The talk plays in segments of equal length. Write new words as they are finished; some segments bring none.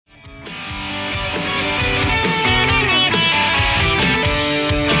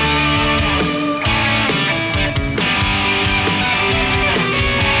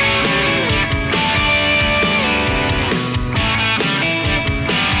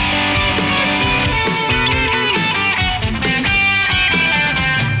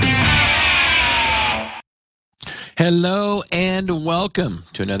Hello and welcome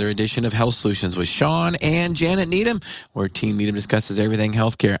to another edition of Health Solutions with Shawn and Janet Needham, where Team Needham discusses everything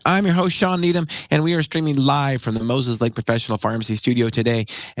healthcare. I'm your host, Shawn Needham, and we are streaming live from the Moses Lake Professional Pharmacy Studio today.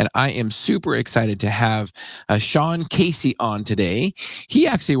 And I am super excited to have Shawn Casey on today. He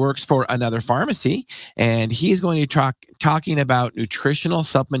actually works for another pharmacy, and he's going to talking about nutritional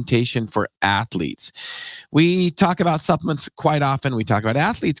supplementation for athletes. We talk about supplements quite often. We talk about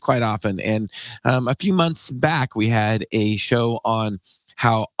athletes quite often. And a few months back, we had a show on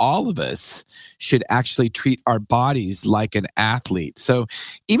how all of us should actually treat our bodies like an athlete. So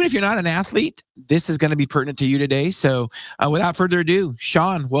even if you're not an athlete, this is going to be pertinent to you today. So without further ado,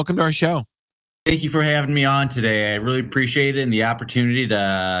 Shawn, welcome to our show. Thank you for having me on today. I really appreciate it and the opportunity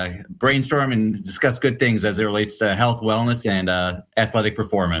to brainstorm and discuss good things as it relates to health, wellness, and athletic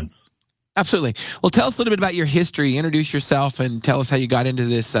performance. Absolutely. Well, tell us a little bit about your history. Introduce yourself and tell us how you got into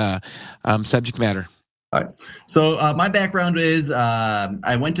this subject matter. All right. So my background is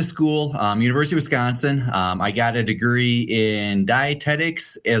I went to school, University of Wisconsin. I got a degree in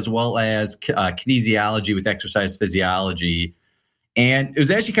dietetics as well as kinesiology with exercise physiology. And it was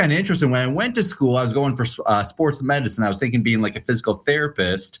actually kind of interesting. When I went to school, I was going for sports medicine. I was thinking being like a physical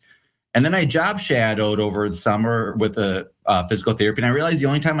therapist. And then I job shadowed over the summer with a physical therapy. And I realized the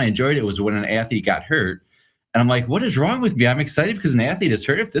only time I enjoyed it was when an athlete got hurt. And I'm like, what is wrong with me? I'm excited because an athlete is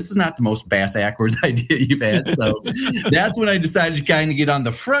hurt. If this is not the most backwards idea you've had. So that's when I decided to kind of get on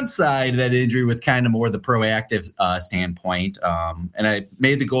the front side of that injury with kind of more the proactive standpoint. And I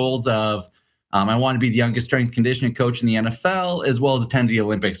made the goals of I want to be the youngest strength conditioning coach in the NFL, as well as attend the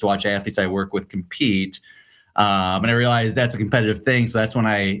Olympics to watch athletes I work with compete. And I realized that's a competitive thing. So that's when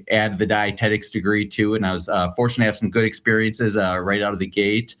I added the dietetics degree to it. And I was fortunate to have some good experiences right out of the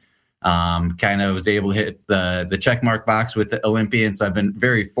gate. Kind of was able to hit the check mark box with the Olympians. So I've been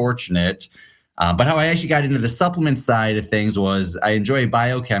very fortunate. But how I actually got into the supplement side of things was I enjoy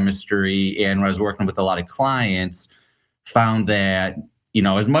biochemistry. And when I was working with a lot of clients, found that, you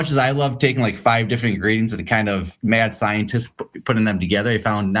know, as much as I love taking like 5 different ingredients and kind of mad scientists putting them together, I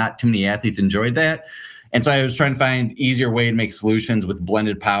found not too many athletes enjoyed that. And so I was trying to find easier way to make solutions with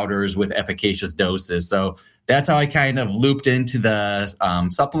blended powders with efficacious doses. So that's how I kind of looped into the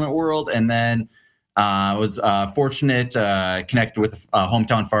supplement world. And then I was fortunate connected with a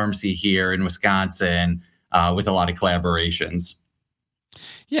hometown pharmacy here in Wisconsin with a lot of collaborations.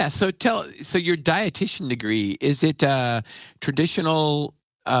 Yeah. So your dietitian degree, is it traditional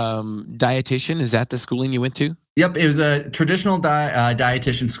dietitian? Is that the schooling you went to? Yep. It was a traditional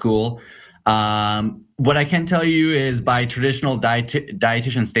dietitian school. What I can tell you is by traditional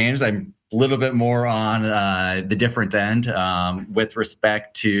dietitian standards, I'm a little bit more on the different end with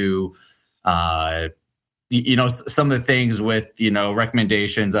respect to, some of the things with,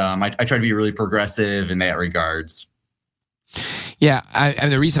 recommendations. I try to be really progressive in that regards. Yeah.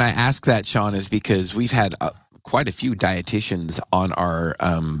 And the reason I ask that, Shawn, is because we've had quite a few dietitians on our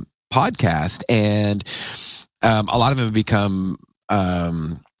podcast, and a lot of them have become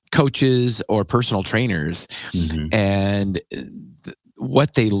coaches or personal trainers. Mm-hmm. And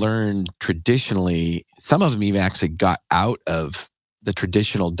what they learned traditionally, some of them even actually got out of the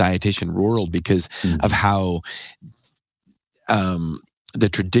traditional dietitian world because of how the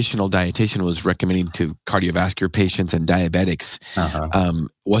traditional dietitian was recommending to cardiovascular patients and diabetics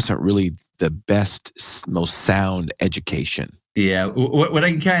wasn't really the best, most sound education. Yeah. What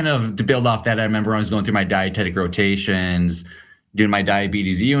I can kind of, to build off that, I remember when I was going through my dietetic rotations, doing my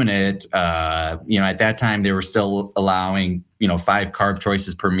diabetes unit, at that time they were still allowing, 5 carb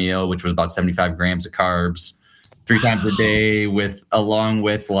choices per meal, which was about 75 grams of carbs 3 times a day along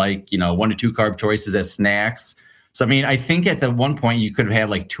with 1 to 2 carb choices as snacks. So, I think at the one point you could have had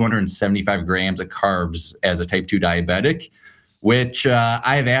like 275 grams of carbs as a type 2 diabetic, which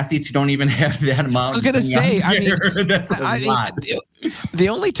I have athletes who don't even have that amount. I was going to say, that's a lot. The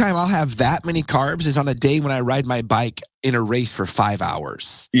only time I'll have that many carbs is on a day when I ride my bike in a race for 5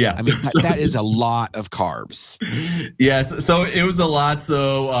 hours. Yeah. That is a lot of carbs. Yes. So it was a lot.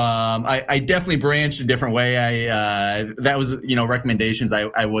 So I definitely branched a different way. That was, recommendations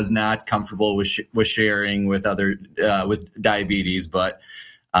I was not comfortable with sharing with other, with diabetes, but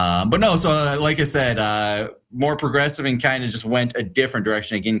no. So like I said, more progressive and kind of just went a different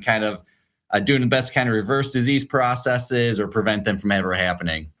direction. Again, kind of doing the best kind of reverse disease processes or prevent them from ever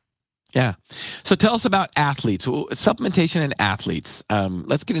happening. Yeah. So tell us about athletes, supplementation and athletes.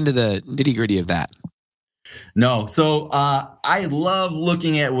 Let's get into the nitty gritty of that. No. So I love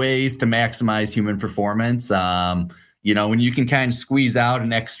looking at ways to maximize human performance. When you can kind of squeeze out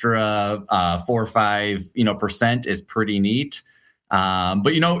an extra 4 or 5, % is pretty neat.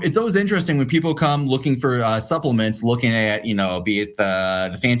 But it's always interesting when people come looking for supplements, looking at be it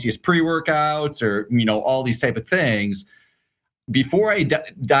the fanciest pre-workouts or all these type of things. Before I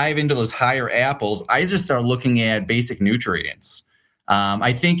dive into those higher apples, I just start looking at basic nutrients.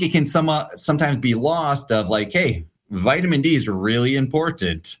 I think it can sometimes be lost of like, hey, vitamin D is really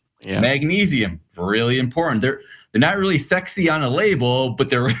important. Yeah. Magnesium, really important. They're not really sexy on a label, but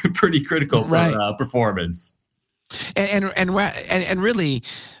they're pretty critical for performance. And really,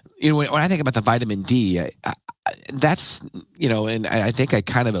 when I think about the vitamin D, that's, and I think I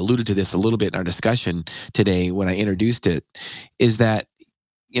kind of alluded to this a little bit in our discussion today when I introduced it, is that,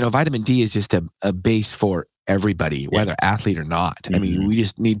 vitamin D is just a base for everybody, whether athlete or not. Mm-hmm. I mean, we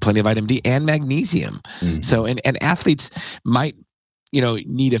just need plenty of vitamin D and magnesium. Mm-hmm. So, and athletes might,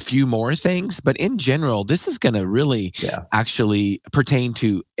 need a few more things, but in general, this is going to really actually pertain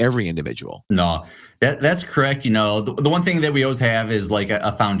to every individual. No, that's correct. The one thing that we always have is like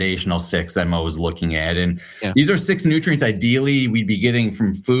a foundational 6 I'm always looking at. And these are 6 nutrients ideally we'd be getting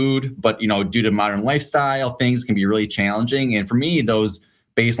from food, but, due to modern lifestyle, things can be really challenging. And for me, those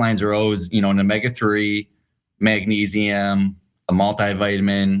baselines are always, an omega-3, magnesium, a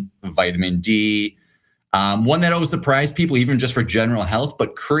multivitamin, vitamin D. One that always surprised people, even just for general health,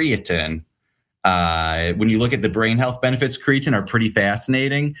 but creatine. When you look at the brain health benefits, creatine are pretty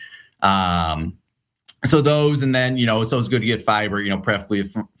fascinating. So those, and then, it's always good to get fiber, preferably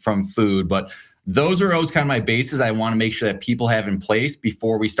from food. But those are always kind of my bases I want to make sure that people have in place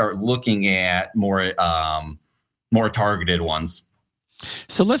before we start looking at more targeted ones.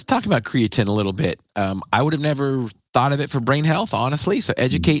 So let's talk about creatine a little bit. I would have never thought of it for brain health, honestly. So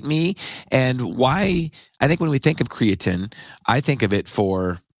educate me. And why, I think when we think of creatine, I think of it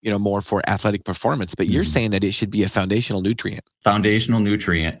for, more for athletic performance, but you're saying that it should be a foundational nutrient. Foundational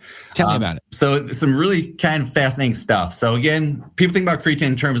nutrient. Tell me about it. So some really kind of fascinating stuff. So again, people think about creatine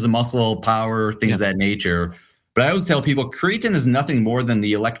in terms of muscle power, things of that nature. But I always tell people creatine is nothing more than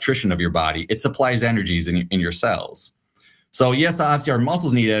the electrician of your body. It supplies energies in your cells. So yes, obviously our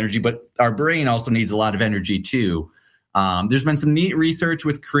muscles need energy, but our brain also needs a lot of energy too. There's been some neat research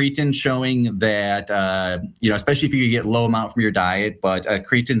with creatine showing that, especially if you get low amount from your diet, but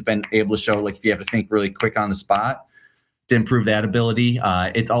creatine's been able to show, like if you have to think really quick on the spot, to improve that ability.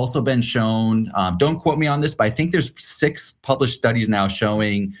 It's also been shown, don't quote me on this, but I think there's 6 published studies now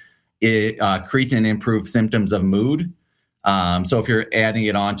showing creatine improves symptoms of mood. So if you're adding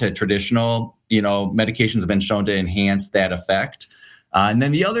it on to traditional, medications have been shown to enhance that effect. And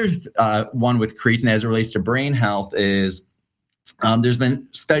then the other one with creatine as it relates to brain health is there's been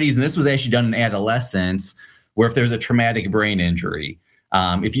studies, and this was actually done in adolescents, where if there's a traumatic brain injury,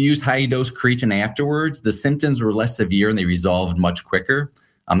 if you use high dose creatine afterwards, the symptoms were less severe and they resolved much quicker.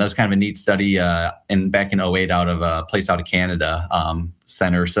 That was kind of a neat study back in 2008 out of a place out of Canada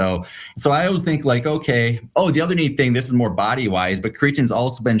center. So I always think like, okay, the other neat thing, this is more body wise, but creatine's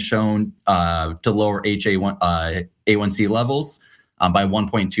also been shown to lower A1C levels by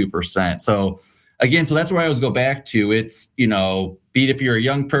 1.2%. So again, so that's where I always go back to. It's, be it if you're a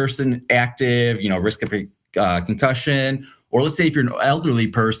young person, active, risk of concussion, or let's say if you're an elderly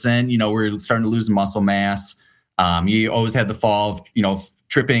person, we're starting to lose muscle mass. You always had the fall of,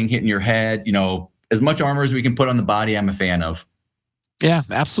 tripping, hitting your head, as much armor as we can put on the body, I'm a fan of. Yeah,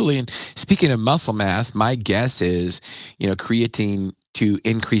 absolutely. And speaking of muscle mass, my guess is, creatine to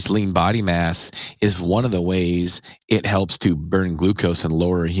increase lean body mass is one of the ways it helps to burn glucose and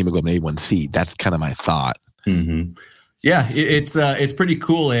lower hemoglobin A1C. That's kind of my thought. Mm-hmm. Yeah, it's pretty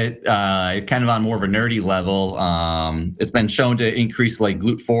cool. It kind of on more of a nerdy level. It's been shown to increase like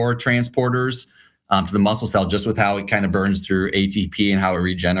GLUT4 transporters to the muscle cell just with how it kind of burns through ATP and how it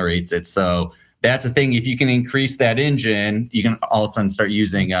regenerates it. So that's the thing. If you can increase that engine, you can all of a sudden start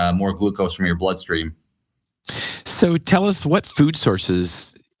using more glucose from your bloodstream. So tell us what food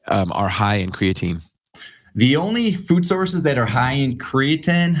sources are high in creatine. The only food sources that are high in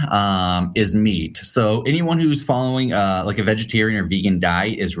creatine is meat. So anyone who's following like a vegetarian or vegan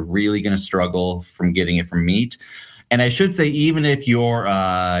diet is really going to struggle from getting it from meat. And I should say, even if you're,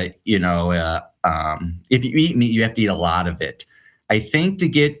 if you eat meat, you have to eat a lot of it. I think to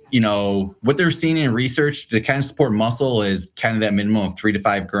get, what they're seeing in research to kind of support muscle is kind of that minimum of 3 to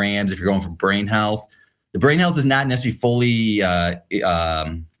 5 grams if you're going for brain health. The brain health is not necessarily fully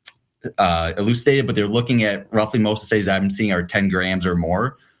elucidated, but they're looking at roughly most of the studies I've been seeing are 10 grams or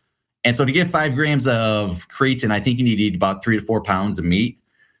more. And so to get 5 grams of creatine, I think you need to eat about 3 to 4 pounds of meat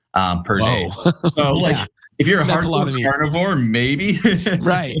per day. So If you're a That's a lot of hardcore meat. carnivore, maybe.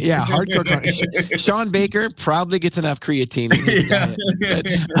 Right. Yeah. Hardcore carnivore. Sean Baker probably gets enough creatine in his diet.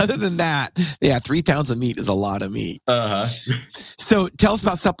 But other than that, 3 pounds of meat is a lot of meat. So tell us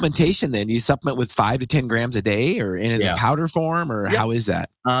about supplementation then. Do you supplement with 5 to 10 grams a day, or is it powder form, or how is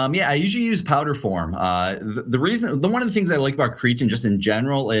that? I usually use powder form. The reason, one of the things I like about creatine just in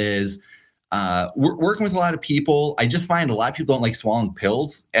general is working with a lot of people. I just find a lot of people don't like swallowing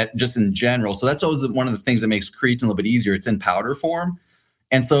pills just in general. So that's always one of the things that makes creatine a little bit easier. It's in powder form.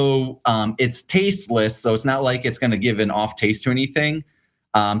 And so it's tasteless. So it's not like it's going to give an off taste to anything.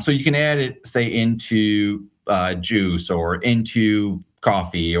 So you can add it, say, into juice or into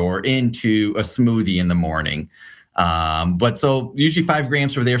coffee or into a smoothie in the morning. But so usually 5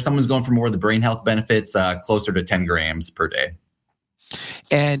 grams per day. If someone's going for more of the brain health benefits, closer to 10 grams per day.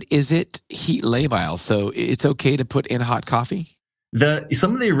 And is it heat labile? So it's okay to put in hot coffee?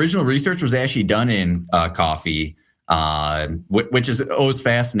 Some of the original research was actually done in coffee, which is always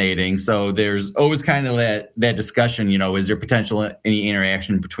fascinating. So there's always kind of that discussion, is there potential any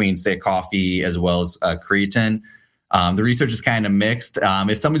interaction between, say, coffee as well as creatine? The research is kind of mixed.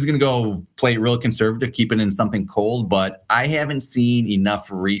 If somebody's going to go play it real conservative, keep it in something cold, but I haven't seen enough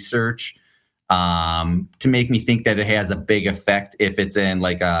research to make me think that it has a big effect if it's in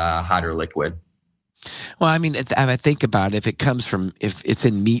like a hotter liquid. Well, I mean, I think about if it's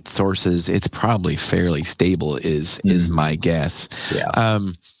in meat sources, it's probably fairly stable is my guess. Yeah.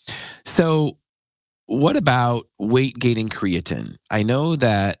 So what about weight gaining creatine? I know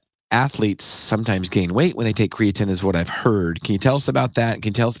that athletes sometimes gain weight when they take creatine is what I've heard. Can you tell us about that? Can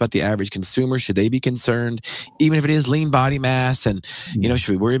you tell us about the average consumer? Should they be concerned, even if it is lean body mass? And, should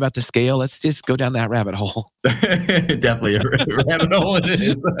we worry about the scale? Let's just go down that rabbit hole. Definitely a rabbit hole it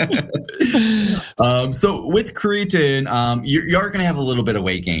is. So with creatine, you are going to have a little bit of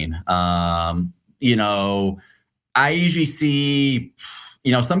weight gain. I usually see,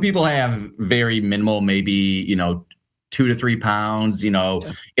 some people have very minimal, maybe, 2 to 3 pounds.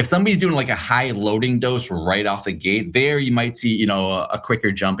 If somebody's doing like a high loading dose right off the gate, there you might see, a quicker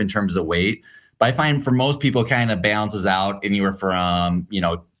jump in terms of weight. But I find for most people, it kind of balances out anywhere from,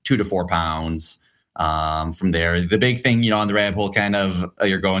 2 to 4 pounds from there. The big thing, on the rabbit hole kind of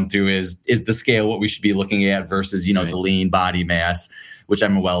you're going through is the scale what we should be looking at versus, the lean body mass, which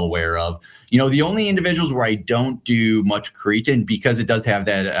I'm well aware of. The only individuals where I don't do much creatine because it does have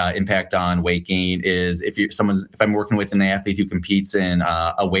that impact on weight gain is if I'm working with an athlete who competes in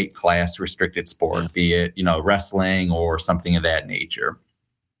a weight class restricted sport, be it, wrestling or something of that nature.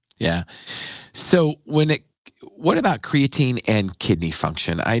 Yeah. So what about creatine and kidney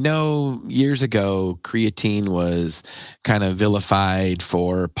function? I know years ago, creatine was kind of vilified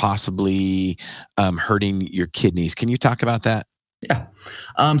for possibly hurting your kidneys. Can you talk about that? Yeah.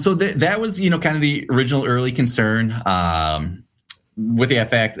 So that was, kind of the original early concern with the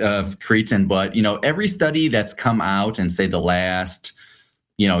effect of creatine. But, every study that's come out in, say, the last,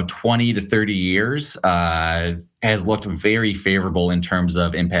 20 to 30 years has looked very favorable in terms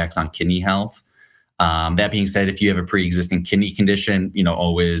of impacts on kidney health. That being said, if you have a pre-existing kidney condition,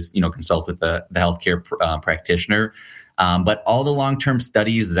 always, consult with the healthcare practitioner. But all the long-term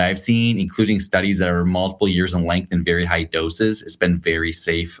studies that I've seen, including studies that are multiple years in length and very high doses, it's been very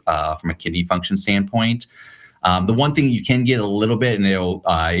safe from a kidney function standpoint. The one thing you can get a little bit, and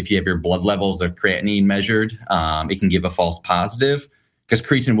if you have your blood levels of creatinine measured, it can give a false positive because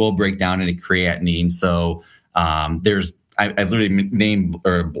creatine will break down into creatinine. So I literally named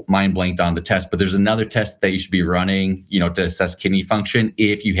or mind blanked on the test, but there's another test that you should be running, to assess kidney function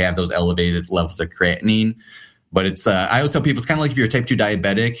if you have those elevated levels of creatinine. But it's, I always tell people, it's kind of like if you're a type 2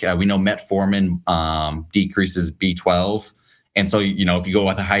 diabetic, we know metformin decreases B12. And so, if you go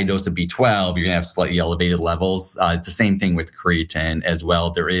with a high dose of B12, you're going to have slightly elevated levels. It's the same thing with creatine as well.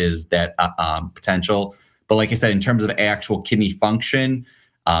 There is that potential. But like I said, in terms of actual kidney function,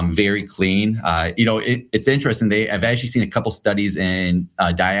 very clean. It's interesting. I've actually seen a couple studies in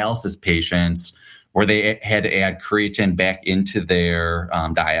dialysis patients where they had to add creatine back into their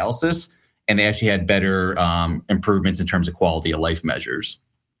dialysis. And they actually had better improvements in terms of quality of life measures.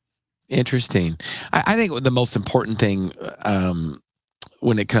 Interesting. I think the most important thing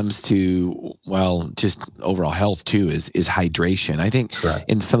when it comes to, just overall health too, is hydration. I think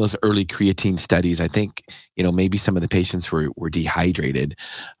in some of those early creatine studies, I think, maybe some of the patients were dehydrated.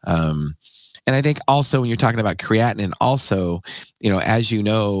 And I think also when you're talking about creatinine, also, as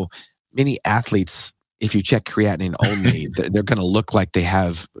many athletes, if you check creatinine only, they're going to look like they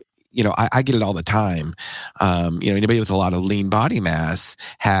have I get it all the time. Anybody with a lot of lean body mass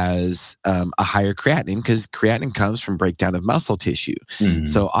has a higher creatinine because creatinine comes from breakdown of muscle tissue. Mhm.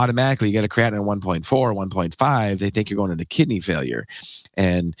 So automatically you get a creatinine 1.4, 1.5, they think you're going into kidney failure.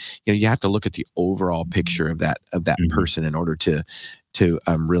 And, you have to look at the overall picture of that Mhm. person in order to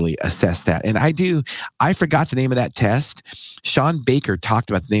really assess that. And I forgot the name of that test. Shawn Baker talked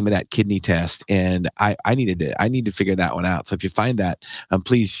about the name of that kidney test, and I need to figure that one out. So if you find that,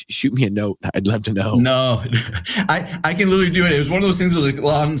 please shoot me a note. I'd love to know. No, I can literally do it. It was one of those things where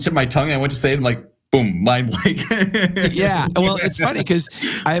on the tip of my tongue, I went to say it, I'm like, boom, mind blank. Yeah. Well, it's funny because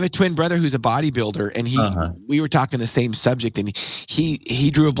I have a twin brother who's a bodybuilder, and we were talking the same subject, and he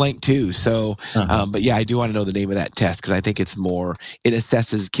drew a blank too. So, but yeah, I do want to know the name of that test because I think it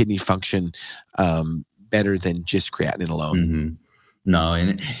assesses kidney function better than just creatinine alone. Mm-hmm. No,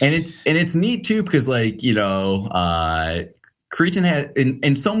 and it's neat too because creatine has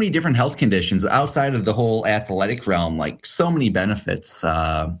in so many different health conditions outside of the whole athletic realm, like so many benefits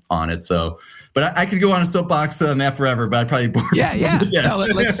on it. So. But I could go on a soapbox on that forever, but I'd probably bore you. Yeah. No,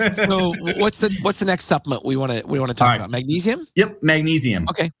 so what's the next supplement we want to talk about? Magnesium? Yep, magnesium.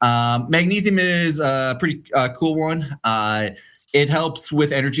 Okay. Magnesium is a pretty cool one. It helps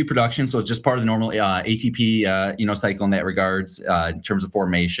with energy production, so it's just part of the normal ATP cycle in that regards in terms of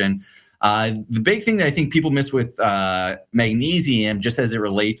formation. The big thing that I think people miss with magnesium, just as it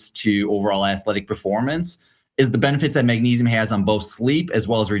relates to overall athletic performance, is the benefits that magnesium has on both sleep as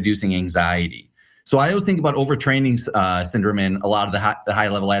well as reducing anxiety. So I always think about overtraining syndrome in a lot of the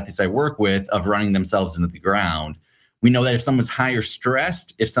high-level athletes I work with of running themselves into the ground. We know that if someone's higher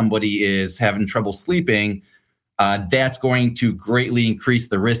stressed, if somebody is having trouble sleeping, that's going to greatly increase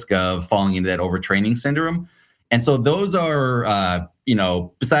the risk of falling into that overtraining syndrome. And so those are,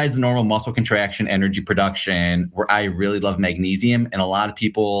 besides the normal muscle contraction, energy production, where I really love magnesium. And a lot of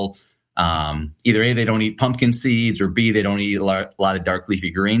people... either A, they don't eat pumpkin seeds, or B, they don't eat a lot of dark leafy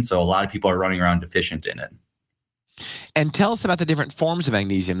greens. So a lot of people are running around deficient in it. And tell us about the different forms of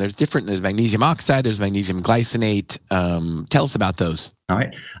magnesium. There's magnesium oxide, there's magnesium glycinate. Tell us about those. All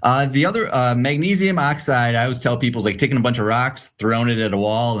right. The other magnesium oxide, I always tell people, is like taking a bunch of rocks, throwing it at a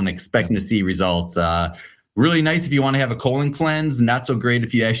wall and expecting to see results. Really nice if you want to have a colon cleanse, not so great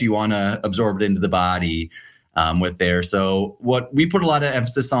if you actually want to absorb it into the body. With there. So what we put a lot of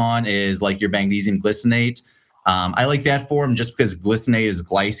emphasis on is like your magnesium glycinate. I like that form just because glycinate is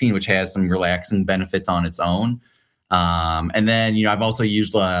glycine, which has some relaxing benefits on its own. And then, I've also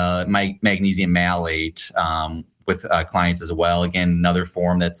used my magnesium malate with clients as well. Again, another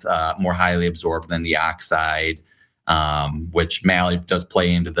form that's more highly absorbed than the oxide, which malate does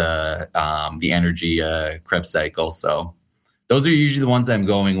play into the energy Krebs cycle. So those are usually the ones that I'm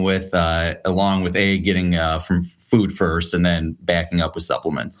going with, along with getting from food first and then backing up with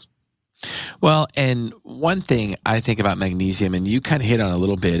supplements. Well, and one thing I think about magnesium, and you kind of hit on a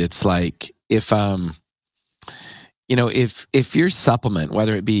little bit, it's like if your supplement,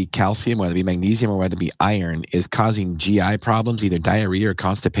 whether it be calcium, whether it be magnesium, or whether it be iron, is causing GI problems, either diarrhea or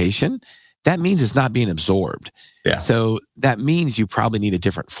constipation, that means it's not being absorbed. Yeah. So that means you probably need a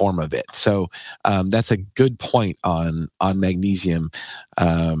different form of it. So that's a good point on magnesium.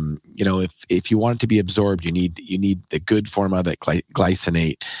 If you want it to be absorbed, you need the good form of it,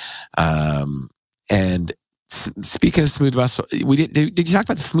 glycinate. And speaking of smooth muscle, did you talk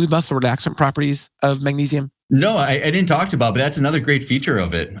about the smooth muscle relaxant properties of magnesium? No, I didn't talk about, but that's another great feature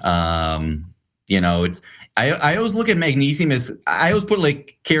of it. I always look at magnesium as, I always put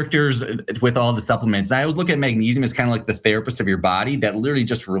like characters with all the supplements. I always look at magnesium as kind of like the therapist of your body that literally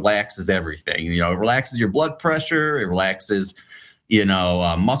just relaxes everything. It relaxes your blood pressure. It relaxes,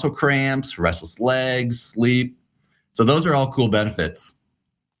 muscle cramps, restless legs, sleep. So those are all cool benefits.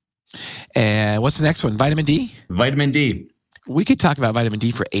 And what's the next one? Vitamin D? Vitamin D. We could talk about vitamin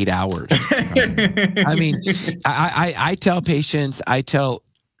D for 8 hours. I tell patients,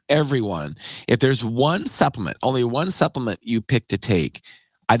 everyone, if there's only one supplement you pick to take,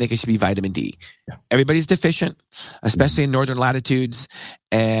 I think it should be vitamin D. Yeah. Everybody's deficient, especially in northern latitudes,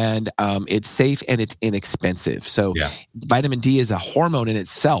 and it's safe and it's inexpensive. So vitamin D is a hormone in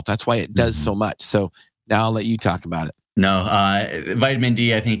itself. That's why it does so much. So now I'll let you talk about it. No, vitamin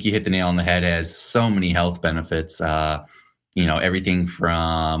D, I think you hit the nail on the head, has so many health benefits. Everything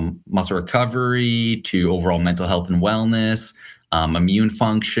from muscle recovery to overall mental health and wellness, immune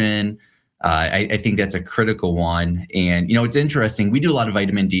function. I think that's a critical one. And, it's interesting. We do a lot of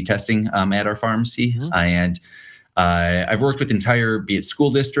vitamin D testing at our pharmacy. Mm-hmm. And I've worked with be it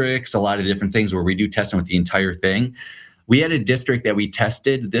school districts, a lot of different things where we do testing with the entire thing. We had a district that we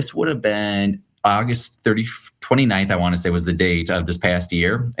tested. This would have been August 29th, I want to say, was the date of this past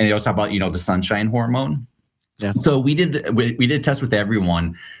year. And they also talk about, the sunshine hormone. Yeah. So we did a test with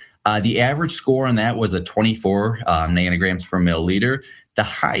everyone. The average score on that was a 24 nanograms per milliliter. The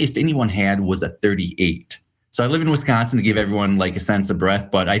highest anyone had was a 38. So I live in Wisconsin, to give everyone like a sense of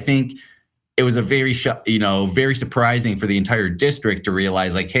breath, but I think it was a very surprising for the entire district to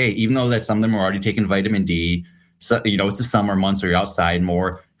realize, like, hey, even though that some of them are already taking vitamin D, so, it's the summer months, so you're outside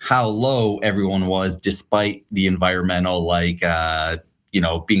more, how low everyone was despite the environmental,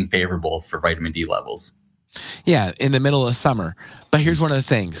 being favorable for vitamin D levels. Yeah, in the middle of summer. But here's one of the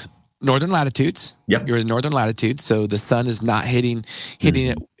things. Northern latitudes. Yep. You're in northern latitudes, so the sun is not hitting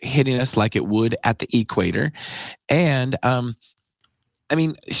us like it would at the equator. And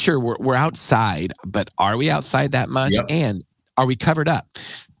sure, we're outside, but are we outside that much? Yep. And are we covered up?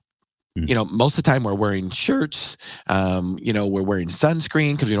 Most of the time we're wearing shirts. We're wearing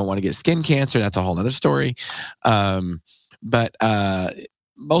sunscreen because we don't want to get skin cancer. That's a whole other story. But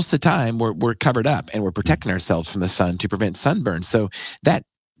most of the time we're covered up and we're protecting ourselves from the sun to prevent sunburn. So that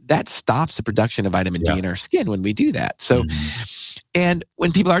stops the production of vitamin D in our skin when we do that. So, and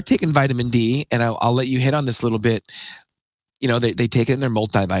when people are taking vitamin D, and I'll let you hit on this a little bit, they take it in their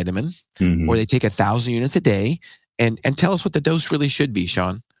multivitamin, or they take 1,000 units a day, and tell us what the dose really should be,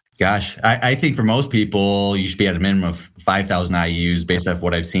 Shawn. Gosh, I think for most people, you should be at a minimum of 5,000 IUs based off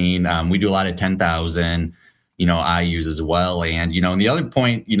what I've seen. We do a lot of 10,000, IUs as well. And, and the other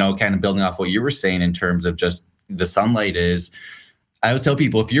point, kind of building off what you were saying in terms of just the sunlight is, I always tell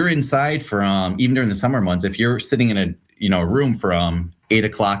people, if you're inside from, even during the summer months, if you're sitting in a room from 8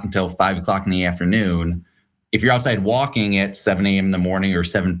 o'clock until 5 o'clock in the afternoon, if you're outside walking at 7 a.m. in the morning or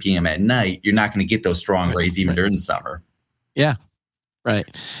 7 p.m. at night, you're not going to get those strong rays even during the summer. Yeah. Right.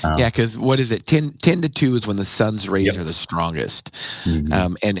 Yeah, because what is it? 10 to 2 is when the sun's rays are the strongest.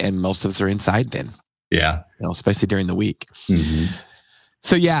 And most of us are inside then. Yeah. Especially during the week.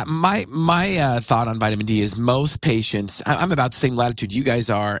 So yeah, my thought on vitamin D is most patients, I'm about the same latitude you guys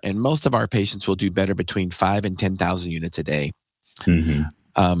are, and most of our patients will do better between 5 and 10,000 units a day.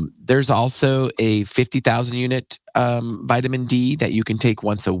 There's also a 50,000 unit vitamin D that you can take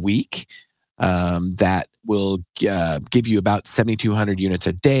once a week. That will give you about 7,200 units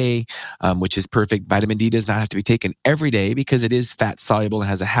a day, which is perfect. Vitamin D does not have to be taken every day because it is fat soluble and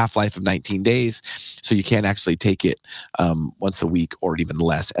has a half-life of 19 days. So you can actually take it once a week or even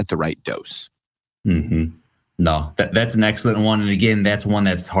less at the right dose. No, that's an excellent one. And again, that's one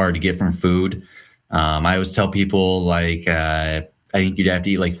that's hard to get from food. I always tell people, I think you'd have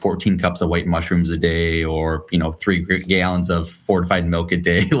to eat like 14 cups of white mushrooms a day, or 3 gallons of fortified milk a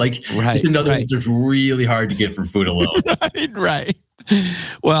day. It's another one that's really hard to get from food alone. Right.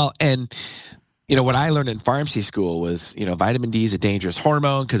 Well, and what I learned in pharmacy school was, vitamin D is a dangerous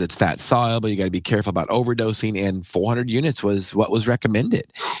hormone because it's fat soluble. You got to be careful about overdosing, and 400 units was what was recommended.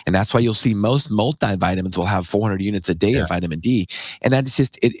 And that's why you'll see most multivitamins will have 400 units a day of vitamin D. And that's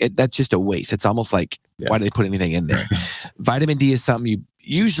just, that's just a waste. It's almost like, why do they put anything in there? Vitamin D is something you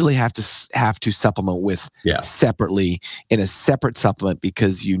usually have to supplement with separately in a separate supplement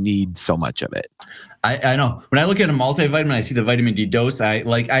because you need so much of it. I know. When I look at a multivitamin, I see the vitamin D dose. I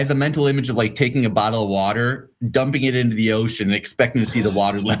have the mental image of taking a bottle of water, dumping it into the ocean, and expecting to see the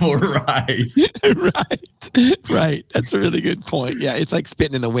water level rise. Right. That's a really good point. Yeah, it's like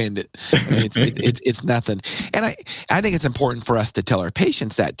spitting in the wind. It's nothing. And I think it's important for us to tell our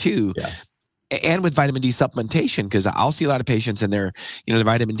patients that too. Yeah. And with vitamin D supplementation, because I'll see a lot of patients and their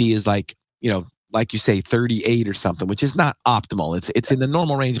vitamin D is like you say 38 or something, which is not optimal. It's in the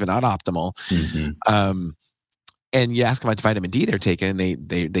normal range, but not optimal. And you ask them how much vitamin D they're taking, and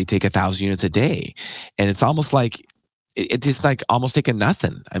they take 1,000 units a day. And it's almost like, it's just like almost taking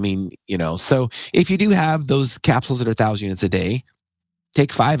nothing. So if you do have those capsules that are 1,000 units a day,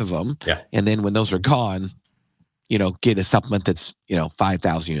 take 5 of them. Yeah. And then when those are gone, get a supplement that's,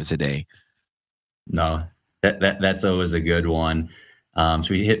 5,000 units a day. No, that's always a good one. So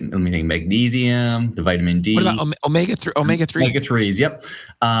we hit, let me think, magnesium, the vitamin D. What about omega-3? Omega-3s, yep.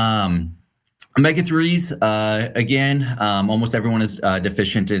 Omega-3s, again, almost everyone is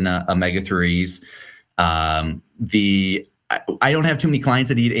deficient in omega-3s. I don't have too many clients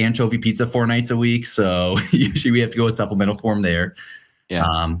that eat anchovy pizza 4 nights a week, so usually we have to go with supplemental form there. Yeah.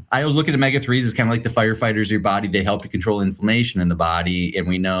 I always look at omega-3s as kind of like the firefighters of your body. They help to control inflammation in the body, and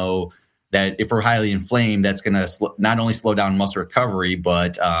we know that if we're highly inflamed, that's going to not only slow down muscle recovery,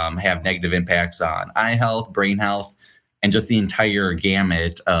 but have negative impacts on eye health, brain health, and just the entire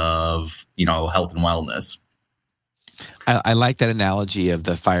gamut of, health and wellness. I like that analogy of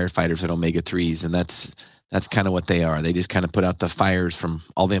the firefighters at omega-3s, and that's That's kind of what they are. They just kind of put out the fires from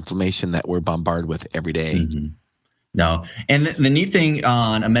all the inflammation that we're bombarded with every day. Mm-hmm. No. And the neat thing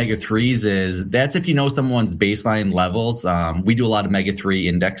on omega-3s is that's if you know someone's baseline levels. We do a lot of omega-3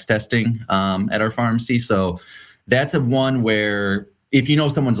 index testing at our pharmacy. So that's a one where if you know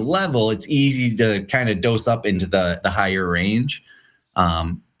someone's level, it's easy to kind of dose up into the higher range.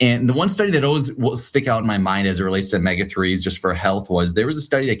 And the one study that always will stick out in my mind as it relates to omega-3s just for health was there was a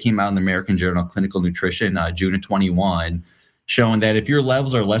study that came out in the American Journal of Clinical Nutrition, June of 21, showing that if your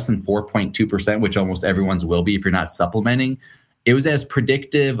levels are less than 4.2%, which almost everyone's will be if you're not supplementing, it was as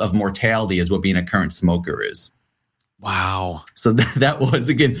predictive of mortality as what being a current smoker is. Wow. So that was,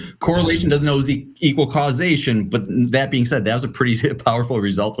 again, correlation doesn't always equal causation. But that being said, that was a pretty powerful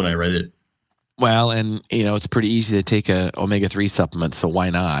result when I read it. Well, and, it's pretty easy to take a omega-3 supplement, so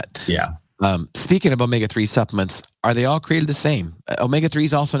why not? Yeah. Speaking of omega-3 supplements, are they all created the same? Omega-3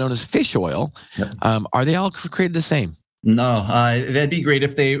 is also known as fish oil. Yep. Are they all created the same? No, that'd be great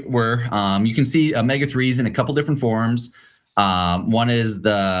if they were. You can see omega-3s in a couple different forms. One is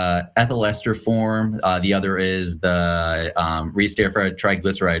the ethyl ester form. The other is the resterified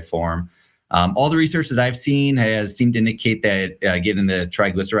triglyceride form. All the research that I've seen has seemed to indicate that getting the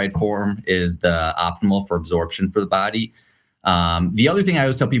triglyceride form is the optimal for absorption for the body. The other thing I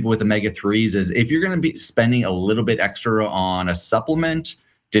always tell people with omega-3s is if you're going to be spending a little bit extra on a supplement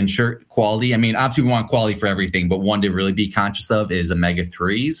to ensure quality, I mean, obviously we want quality for everything, but one to really be conscious of is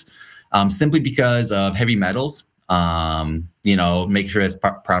omega-3s, simply because of heavy metals, make sure it's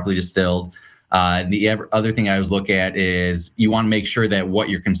properly distilled. The other thing I always look at is you want to make sure that what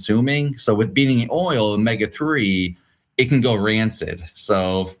you're consuming. So with being oil, omega-3, it can go rancid.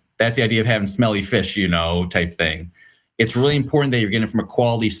 So that's the idea of having smelly fish, type thing. It's really important that you're getting it from a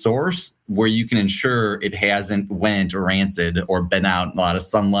quality source where you can ensure it hasn't went rancid or been out in a lot of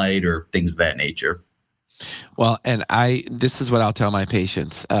sunlight or things of that nature. Well, and this is what I'll tell my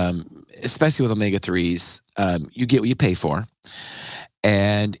patients, especially with omega-3s, you get what you pay for.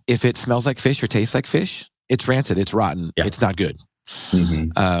 And if it smells like fish or tastes like fish, it's rancid, it's rotten, It's not good.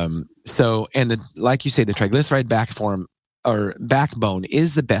 Mm-hmm. Like you say, the triglyceride backbone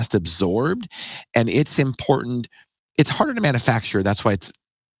is the best absorbed, and it's important. It's harder to manufacture. That's why it's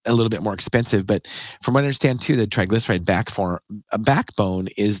a little bit more expensive. But from what I understand, too, the triglyceride backbone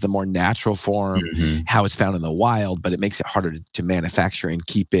is the more natural form, how it's found in the wild, but it makes it harder to manufacture and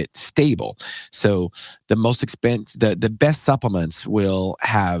keep it stable. So the best supplements will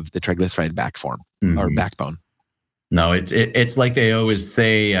have the triglyceride or backbone. No, it's like they always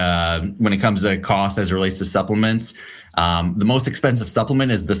say when it comes to cost as it relates to supplements, the most expensive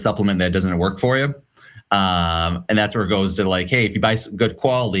supplement is the supplement that doesn't work for you. And that's where it goes to like, hey, if you buy good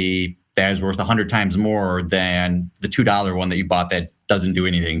quality, that is worth 100 times more than the $2 one that you bought that doesn't do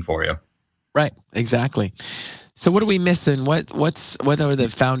anything for you. Right. Exactly. So what are we missing? What are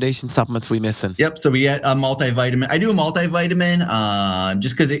the foundation supplements we missing? Yep. So we get a multivitamin. I do a multivitamin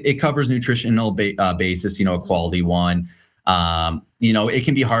just because it covers nutritional basis, a quality one. It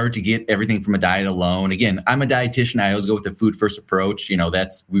can be hard to get everything from a diet alone. Again, I'm a dietitian. I always go with the food first approach.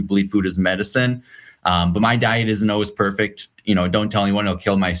 We believe food is medicine. But my diet isn't always perfect. Don't tell anyone, it'll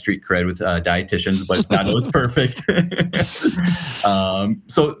kill my street cred with dietitians, but it's not always perfect.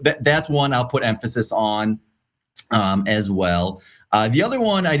 So that's one I'll put emphasis on as well. The other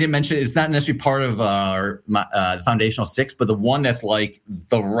one I didn't mention, it's not necessarily part of the foundational 6, but the one that's like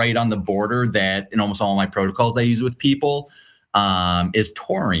the right on the border that in almost all my protocols I use with people is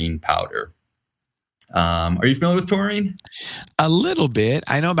taurine powder. Are you familiar with taurine? A little bit.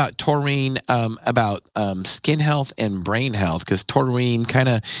 I know about taurine, about skin health and brain health, because taurine kind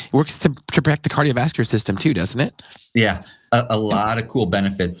of works to protect the cardiovascular system too, doesn't it? Yeah, a lot of cool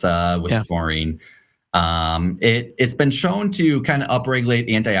benefits with taurine. It's been shown to kind of upregulate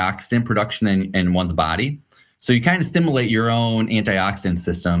antioxidant production in one's body. So you kind of stimulate your own antioxidant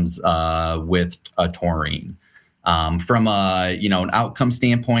systems with taurine. From an outcome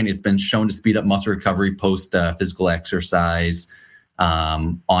standpoint, it's been shown to speed up muscle recovery post physical exercise.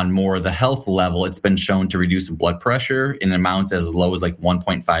 On more the health level, it's been shown to reduce blood pressure in amounts as low as like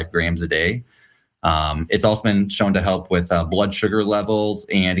 1.5 grams a day. It's also been shown to help with blood sugar levels.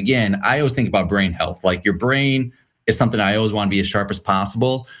 And again, I always think about brain health. Like your brain is something I always want to be as sharp as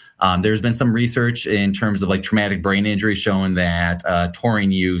possible. There's been some research in terms of like traumatic brain injury showing that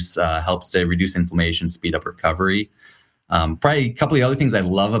taurine use helps to reduce inflammation, speed up recovery. Probably a couple of other things I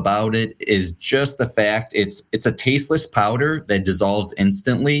love about it is just the fact it's a tasteless powder that dissolves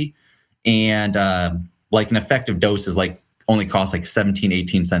instantly. And like an effective dose is like only costs like 17,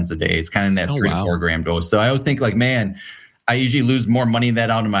 18 cents a day. It's kind of in that 3 to 4 gram dose. So I always think like, man, I usually lose more money in that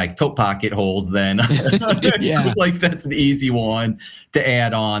out of my coat pocket holes than it's like that's an easy one to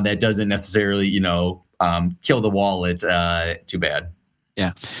add on that doesn't necessarily, kill the wallet too bad.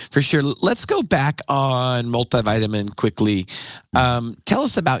 Yeah, for sure. Let's go back on multivitamin quickly. Tell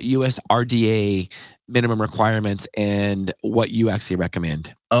us about USRDA minimum requirements and what you actually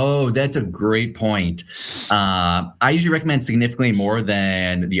recommend. Oh, that's a great point. I usually recommend significantly more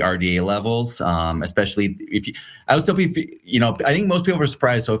than the RDA levels, especially if you, I was telling people, I think most people are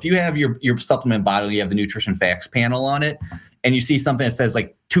surprised. So if you have your supplement bottle, you have the nutrition facts panel on it, and you see something that says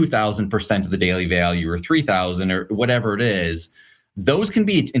like 2,000% of the daily value or 3,000 or whatever it is, those can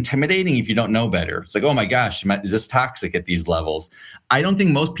be intimidating if you don't know better. It's like, oh my gosh, is this toxic at these levels? I don't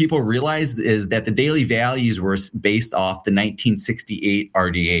think most people realize is that the daily values were based off the 1968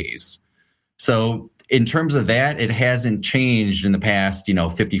 RDAs. So in terms of that, it hasn't changed in the past,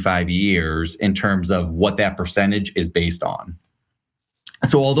 55 years in terms of what that percentage is based on.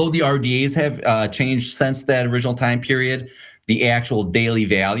 So although the RDAs have changed since that original time period, the actual daily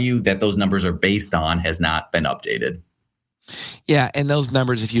value that those numbers are based on has not been updated. Yeah, and those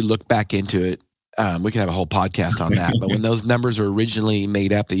numbers, if you look back into it, we could have a whole podcast on that. But when those numbers were originally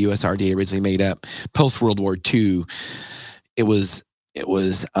made up, the USRDA originally made up post World War II, it was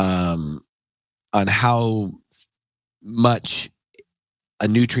on how much of a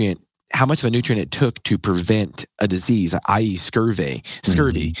nutrient it took to prevent a disease, i.e. scurvy.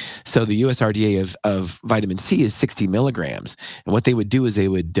 So the USRDA of vitamin C is 60 milligrams. And what they would do is they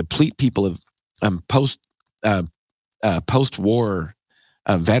would deplete people of post-war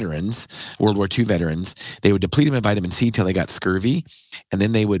veterans, World War II veterans. They would deplete them of vitamin C until they got scurvy, and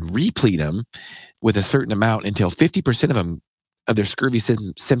then they would replete them with a certain amount until 50% of their scurvy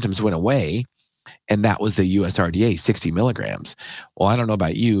symptoms went away, and that was the USRDA, 60 milligrams. Well, I don't know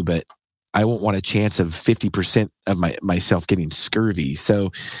about you, but I won't want a chance of 50% of myself getting scurvy. So,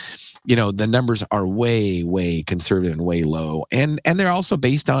 the numbers are way, way conservative and way low, and they're also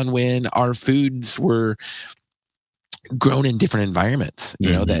based on when our foods were grown in different environments,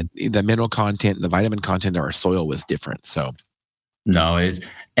 that the mineral content and the vitamin content of our soil was different. So no,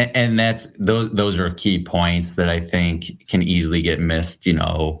 and that's those are key points that I think can easily get missed.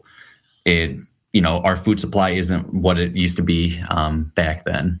 Our food supply isn't what it used to be back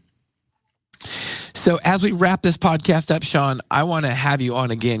then. So as we wrap this podcast up, Shawn, I want to have you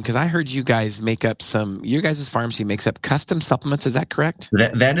on again because I heard you guys your guys' pharmacy makes up custom supplements. Is that correct?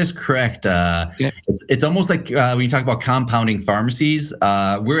 That is correct. It's almost like when you talk about compounding pharmacies,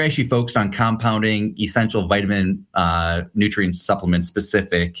 we're actually focused on compounding essential vitamin nutrient supplements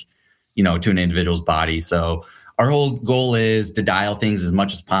specific, to an individual's body. So our whole goal is to dial things as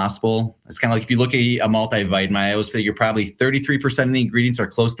much as possible. It's kind of like if you look at a multivitamin, I always figure probably 33% of the ingredients are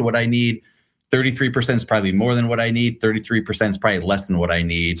close to what I need. 33% is probably more than what I need. 33% is probably less than what I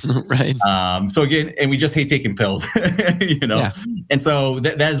need. Right. So again, and we just hate taking pills, Yeah. And so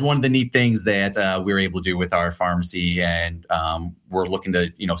that is one of the neat things that we're able to do with our pharmacy. And we're looking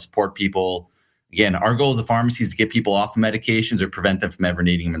to, support people. Again, our goal as a pharmacy is to get people off of medications or prevent them from ever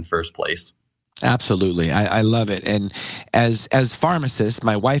needing them in the first place. Absolutely. I love it. And as pharmacists,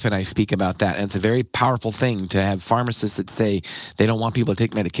 my wife and I speak about that. And it's a very powerful thing to have pharmacists that say they don't want people to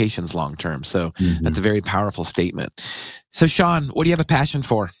take medications long term. So that's a very powerful statement. So Shawn, what do you have a passion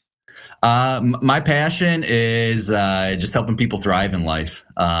for? My passion is just helping people thrive in life.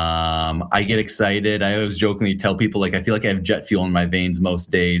 I get excited. I always jokingly tell people, I feel like I have jet fuel in my veins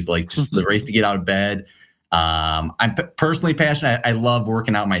most days, just the race to get out of bed. I'm personally passionate. I love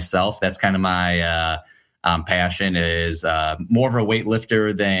working out myself. That's kind of my passion is more of a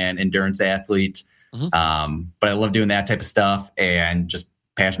weightlifter than endurance athlete. But I love doing that type of stuff and just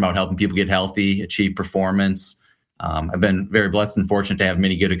passionate about helping people get healthy, achieve performance. I've been very blessed and fortunate to have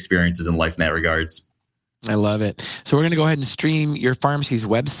many good experiences in life in that regards. I love it. So we're going to go ahead and stream your pharmacy's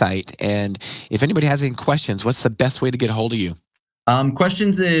website. And if anybody has any questions, what's the best way to get a hold of you?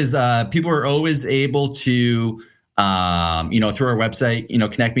 Questions is people are always able to, through our website,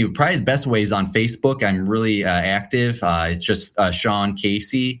 connect me. Probably the best way is on Facebook. I'm really active. It's just Shawn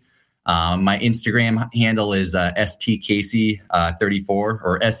Casey. My Instagram handle is stcasey34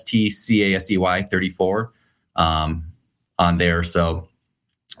 or stcasey 34 on there. So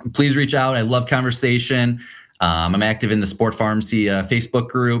please reach out. I love conversation. I'm active in the Sport Pharmacy Facebook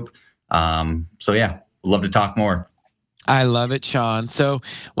group. So yeah, love to talk more. I love it, Shawn. So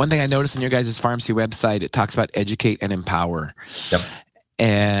one thing I noticed on your guys' pharmacy website, it talks about educate and empower. Yep.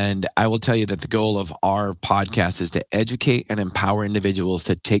 And I will tell you that the goal of our podcast is to educate and empower individuals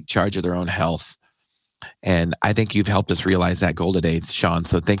to take charge of their own health. And I think you've helped us realize that goal today, Shawn.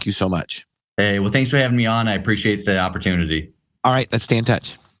 So thank you so much. Hey, well, thanks for having me on. I appreciate the opportunity. All right, let's stay in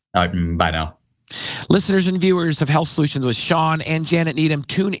touch. All right, bye now. Listeners and viewers of Health Solutions with Shawn and Janet Needham,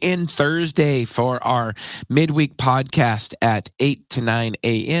 tune in Thursday for our midweek podcast at 8 to 9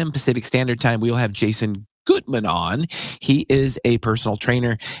 a.m. Pacific Standard Time. We'll have Jason Goodman on. He is a personal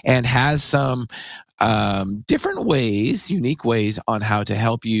trainer and has some different ways, unique ways on how to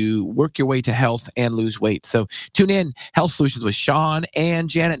help you work your way to health and lose weight. So tune in, Health Solutions with Shawn and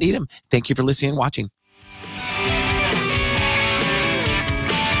Janet Needham. Thank you for listening and watching.